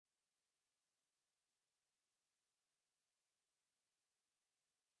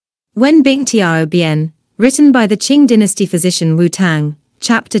Wen Bing Tiao Bian, written by the Qing Dynasty physician Wu Tang,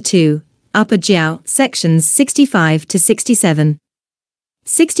 Chapter 2, Upper Jiao, Sections 65 to 67.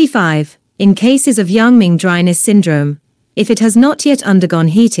 65. In cases of Yangming dryness syndrome, if it has not yet undergone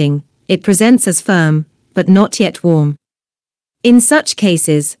heating, it presents as firm, but not yet warm. In such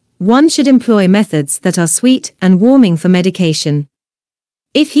cases, one should employ methods that are sweet and warming for medication.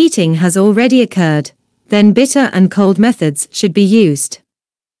 If heating has already occurred, then bitter and cold methods should be used.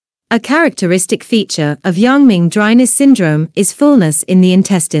 A characteristic feature of Yangming dryness syndrome is fullness in the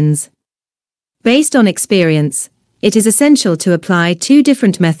intestines. Based on experience, it is essential to apply two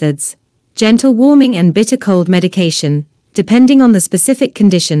different methods, gentle warming and bitter cold medication, depending on the specific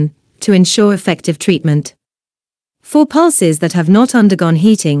condition, to ensure effective treatment. For pulses that have not undergone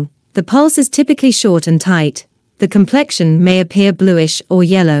heating, the pulse is typically short and tight, the complexion may appear bluish or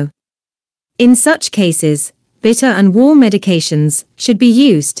yellow. In such cases, bitter and warm medications should be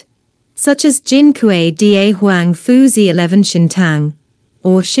used, such as Jin Kuei Da Huang Fu Zi 11 Xin Tang,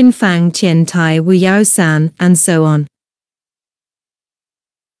 or Xin Fang Tian Tai Wu Yao San, and so on.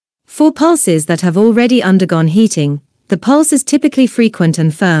 For pulses that have already undergone heating, the pulse is typically frequent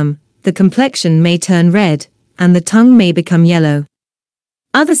and firm, the complexion may turn red, and the tongue may become yellow.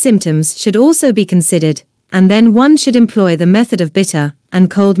 Other symptoms should also be considered, and then one should employ the method of bitter and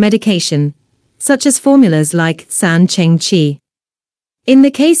cold medication, such as formulas like San Cheng Qi. In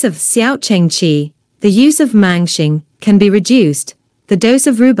the case of Xiao Cheng Qi, the use of Mangxing can be reduced, the dose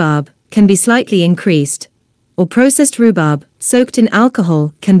of rhubarb can be slightly increased, or processed rhubarb soaked in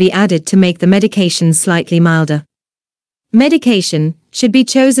alcohol can be added to make the medication slightly milder. Medication should be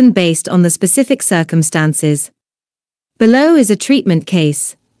chosen based on the specific circumstances. Below is a treatment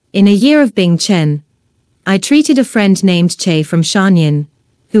case. In a year of Bing Chen, I treated a friend named Che from Shanyin,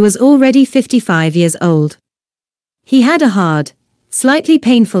 who was already 55 years old. He had a hard, slightly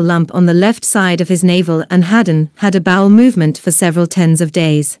painful lump on the left side of his navel and hadn't had a bowel movement for several tens of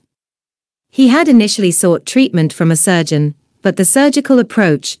days. He had initially sought treatment from a surgeon, but the surgical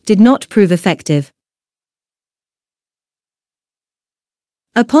approach did not prove effective.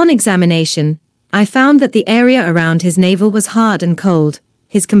 Upon examination, I found that the area around his navel was hard and cold,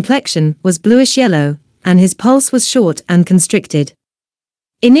 his complexion was bluish-yellow, and his pulse was short and constricted.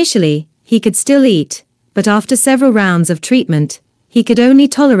 Initially, he could still eat, but after several rounds of treatment, he could only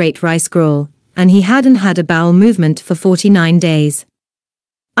tolerate rice gruel, and he hadn't had a bowel movement for 49 days.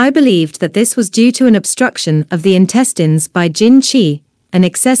 I believed that this was due to an obstruction of the intestines by Jin Qi, an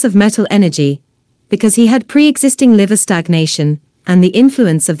excess of metal energy, because he had pre-existing liver stagnation, and the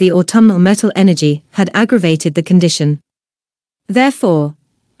influence of the autumnal metal energy had aggravated the condition. Therefore,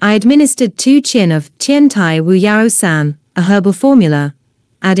 I administered 2 chin of Tian Tai Wu Yao San, a herbal formula,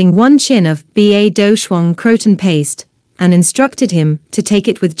 adding 1 chin of Ba Do Shuang croton paste, and instructed him to take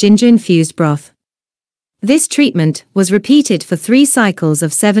it with ginger-infused broth. This treatment was repeated for 3 cycles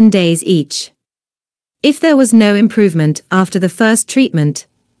of 7 days each. If there was no improvement after the first treatment,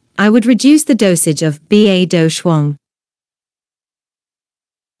 I would reduce the dosage of Ba Do Shuang.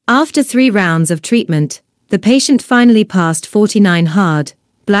 After 3 rounds of treatment, the patient finally passed 49 hard,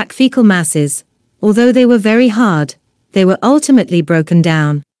 black fecal masses. Although they were very hard, they were ultimately broken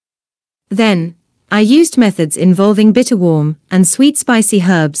down. Then, I used methods involving bitter warm and sweet spicy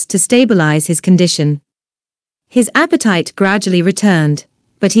herbs to stabilize his condition. His appetite gradually returned,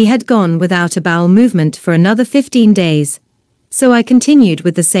 but he had gone without a bowel movement for another 15 days, so I continued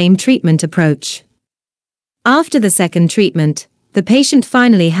with the same treatment approach. After the second treatment, the patient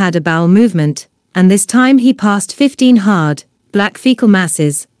finally had a bowel movement, and this time he passed 15 hard, black fecal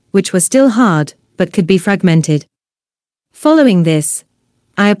masses, which were still hard, but could be fragmented. Following this,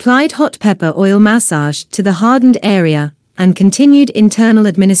 I applied hot pepper oil massage to the hardened area, and continued internal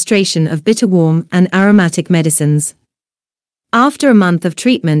administration of bitter warm and aromatic medicines. After a month of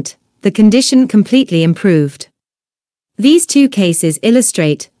treatment, the condition completely improved. These 2 cases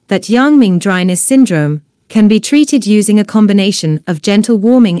illustrate that Yangming dryness syndrome can be treated using a combination of gentle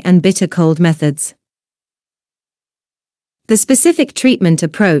warming and bitter cold methods. The specific treatment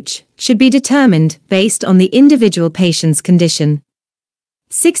approach should be determined based on the individual patient's condition.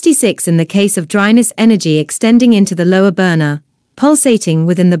 66. In the case of dryness, energy extending into the lower burner, pulsating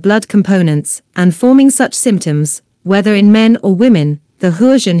within the blood components, and forming such symptoms, whether in men or women, the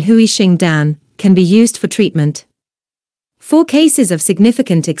Huazhen Hui Xing Dan can be used for treatment. For cases of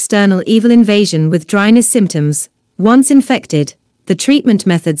significant external evil invasion with dryness symptoms, once infected, the treatment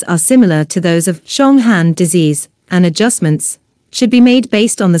methods are similar to those of Zhonghan disease, and adjustments should be made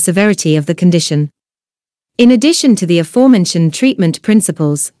based on the severity of the condition. In addition to the aforementioned treatment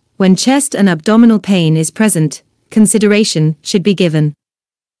principles, when chest and abdominal pain is present, consideration should be given.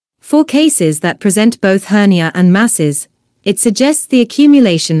 For cases that present both hernia and masses, it suggests the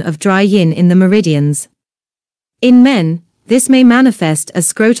accumulation of dry yin in the meridians. In men, this may manifest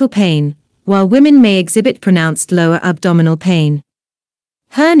as scrotal pain, while women may exhibit pronounced lower abdominal pain.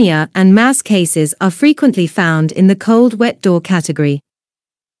 Hernia and mass cases are frequently found in the cold-wet door category.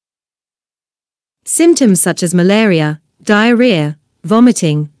 Symptoms such as malaria, diarrhea,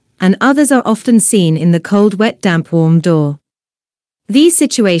 vomiting, and others are often seen in the cold-wet damp-warm door. These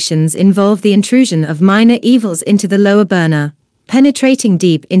situations involve the intrusion of minor evils into the lower burner, penetrating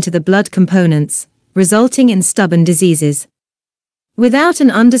deep into the blood components, resulting in stubborn diseases. Without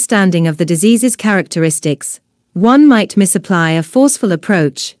an understanding of the disease's characteristics, one might misapply a forceful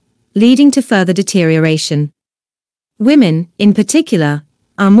approach, leading to further deterioration. Women, in particular,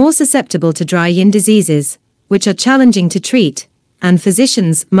 are more susceptible to dry yin diseases, which are challenging to treat, and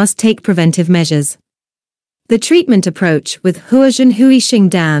physicians must take preventive measures. The treatment approach with Huazhen Hui Xing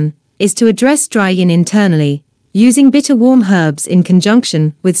Dan is to address dry yin internally, using bitter warm herbs in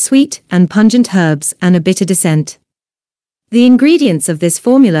conjunction with sweet and pungent herbs and a bitter descent. The ingredients of this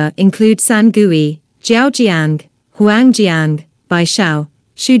formula include San Gui, Jiao Jiang, Huang Jiang, Bai Shao,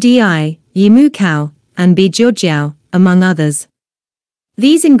 Shu Di, Yimu Cao, and Bi Jiao Jiao, among others.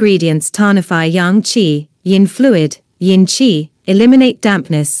 These ingredients tarnify yang qi, yin fluid, yin qi, eliminate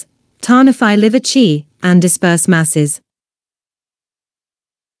dampness, tarnify liver qi, and disperse masses.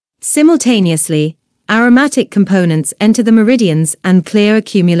 Simultaneously, aromatic components enter the meridians and clear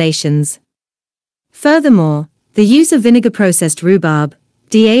accumulations. Furthermore, the use of vinegar-processed rhubarb,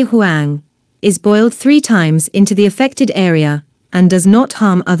 Da Huang, is boiled 3 times into the affected area and does not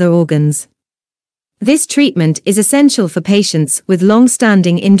harm other organs. This treatment is essential for patients with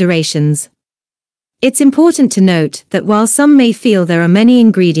long-standing indurations. It's important to note that while some may feel there are many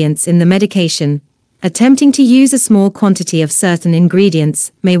ingredients in the medication, attempting to use a small quantity of certain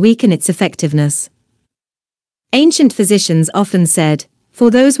ingredients may weaken its effectiveness. Ancient physicians often said, for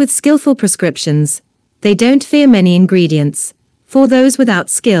those with skillful prescriptions, they don't fear many ingredients. For those without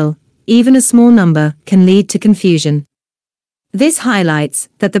skill, even a small number can lead to confusion. This highlights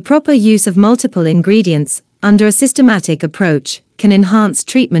that the proper use of multiple ingredients under a systematic approach can enhance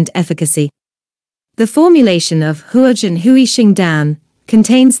treatment efficacy. The formulation of Huazhen Hui Xing Dan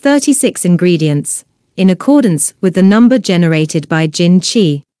contains 36 ingredients, in accordance with the number generated by Jin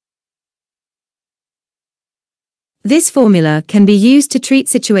Qi. This formula can be used to treat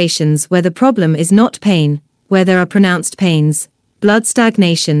situations where the problem is not pain, where there are pronounced pains, blood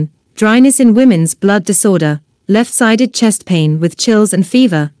stagnation, dryness in women's blood disorder, left-sided chest pain with chills and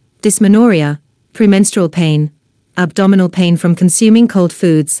fever, dysmenorrhea, premenstrual pain, abdominal pain from consuming cold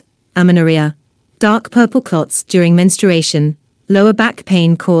foods, amenorrhea, dark purple clots during menstruation, lower back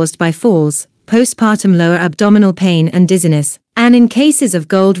pain caused by falls, postpartum lower abdominal pain and dizziness, and in cases of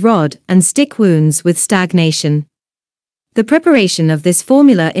gold rod and stick wounds with stagnation. The preparation of this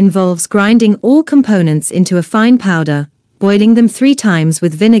formula involves grinding all components into a fine powder, boiling them 3 times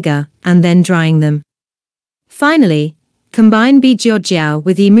with vinegar, and then drying them. Finally, combine Bi Jiao Jiao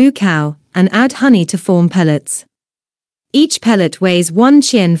with Yimu Cao, and add honey to form pellets. Each pellet weighs 1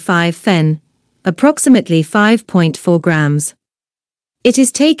 Tian 5 Fen, approximately 5.4 grams. It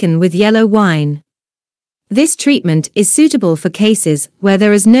is taken with yellow wine. This treatment is suitable for cases where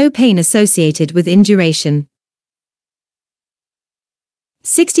there is no pain associated with induration.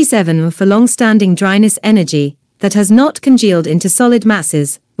 67 for long-standing dryness energy that has not congealed into solid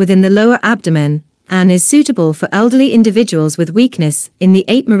masses within the lower abdomen and is suitable for elderly individuals with weakness in the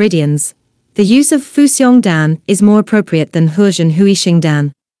 8 meridians. The use of Fuxiong Dan is more appropriate than Huazhen Hui Xing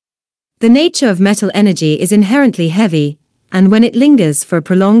Dan. The nature of metal energy is inherently heavy, and when it lingers for a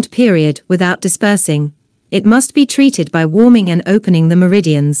prolonged period without dispersing, it must be treated by warming and opening the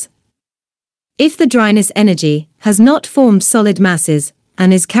meridians. If the dryness energy has not formed solid masses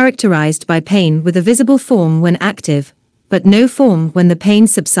and is characterized by pain with a visible form when active, but no form when the pain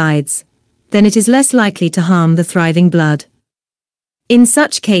subsides, then it is less likely to harm the thriving blood. In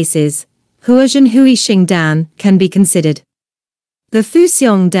such cases, Huazhen Hui Xing Dan can be considered. The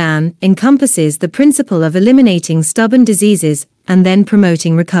Fuxiong Dan encompasses the principle of eliminating stubborn diseases and then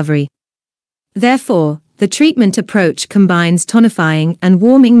promoting recovery. Therefore, the treatment approach combines tonifying and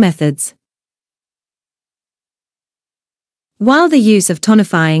warming methods. While the use of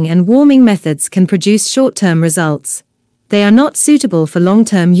tonifying and warming methods can produce short-term results, they are not suitable for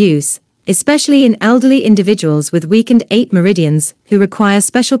long-term use, especially in elderly individuals with weakened 8 meridians who require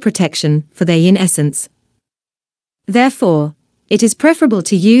special protection for their yin essence. Therefore, it is preferable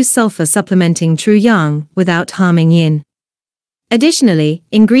to use sulfur supplementing true yang without harming yin. Additionally,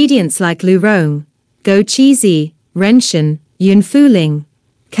 ingredients like lu rong, go qi zi, ren shen, yun fu ling,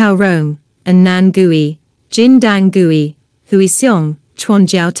 Cao Rong, and Nan Gui, Jin Dang Gui, Hui Xiong, Chuan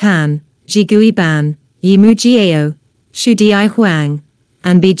Jiao Tan, Ji Gui Ban, Yimu Jiao, Shu Di Huang,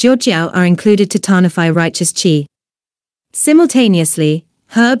 and Bi Jiao Jiao are included to tonify righteous qi. Simultaneously,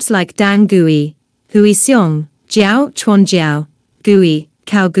 herbs like Dang Gui, Hui Xiong, Jiao Chuan Jiao, Gui,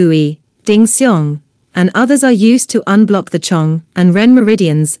 Cao Gui, Ding Xiong, and others are used to unblock the Chong and Ren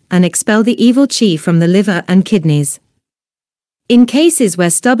meridians and expel the evil qi from the liver and kidneys. In cases where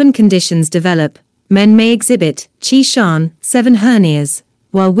stubborn conditions develop, men may exhibit qi shan, 7 hernias,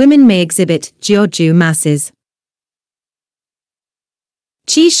 while women may exhibit jiao masses.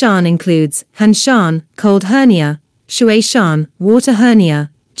 Qi shan includes han shan, cold hernia, shui shan, water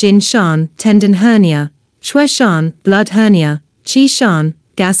hernia, jin shan, tendon hernia, shui shan, blood hernia, qi shan,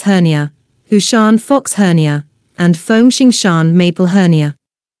 gas hernia, hu shan, fox hernia, and feng xing shan, maple hernia.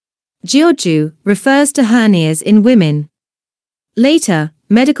 Jiao refers to hernias in women. Later,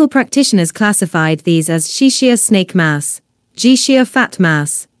 medical practitioners classified these as Shixia snake mass, Jixia fat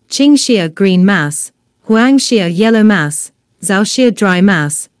mass, Qingxia green mass, Huangxia yellow mass, Zhaoxia dry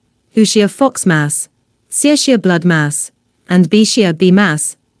mass, Huxia fox mass, Xiexia blood mass, and Bixia bee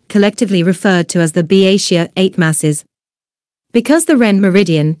mass, collectively referred to as the Biaxia 8 masses. Because the Ren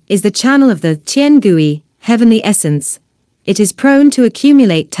meridian is the channel of the Tian Gui, heavenly essence, it is prone to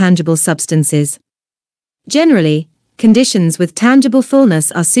accumulate tangible substances. Generally, conditions with tangible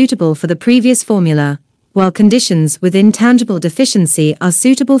fullness are suitable for the previous formula, while conditions with intangible deficiency are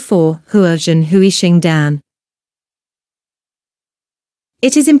suitable for Huazhen Hui Xing Dan.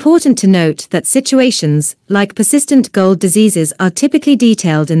 It is important to note that situations like persistent gold diseases are typically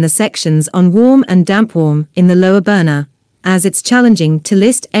detailed in the sections on warm and damp warm in the lower burner, as it's challenging to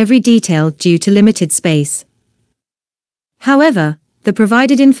list every detail due to limited space. However, the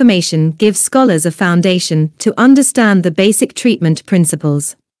provided information gives scholars a foundation to understand the basic treatment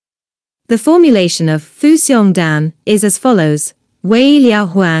principles. The formulation of Fu Xiong Dan is as follows: Wei Liao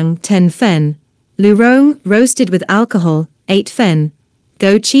Huang 10 fen, Lu Rong roasted with alcohol 8 fen,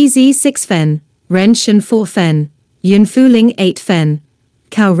 Go Chi Zi 6 fen, Ren Shen 4 fen, Yun Fu Ling 8 fen,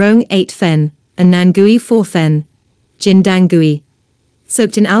 Cao Rong 8 fen, and Nan Gui 4 fen, Jin Dang Gui.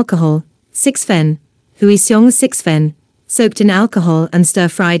 Soaked in alcohol, 6 fen, Hui Xiong 6 fen, soaked in alcohol and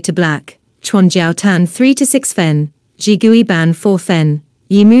stir-fried to black, Chuan Jiao Tan 3 to 6 fen, Ji Gui Ban 4 fen,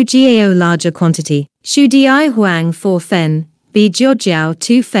 Yimu Jiao larger quantity, Shu Di Huang 4 fen, Bi Jiao Jiao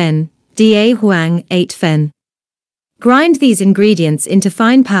 2 fen, Da Huang 8 fen. Grind these ingredients into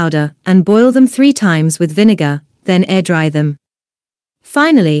fine powder and boil them 3 times with vinegar, then air dry them.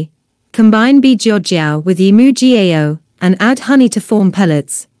 Finally, combine Bi Jiao Jiao with Yimu Jiao and add honey to form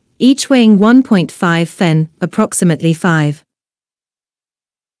pellets, each weighing 1.5 fen, approximately 5.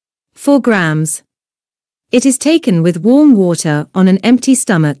 4 grams. It is taken with warm water on an empty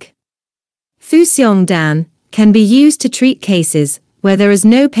stomach. Fu Xiong Dan can be used to treat cases where there is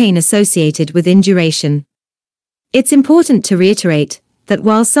no pain associated with induration. It's important to reiterate that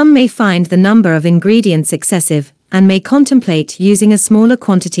while some may find the number of ingredients excessive and may contemplate using a smaller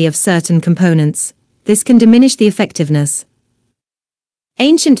quantity of certain components, this can diminish the effectiveness.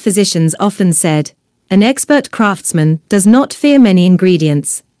 Ancient physicians often said, an expert craftsman does not fear many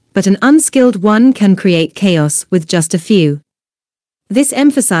ingredients, but an unskilled one can create chaos with just a few. This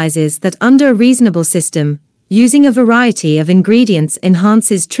emphasizes that under a reasonable system, using a variety of ingredients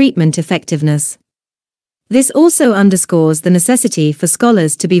enhances treatment effectiveness. This also underscores the necessity for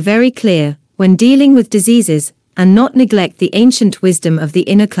scholars to be very clear when dealing with diseases and not neglect the ancient wisdom of the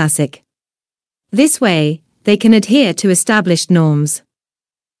inner classic. This way, they can adhere to established norms.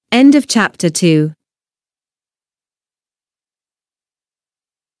 End of chapter 2.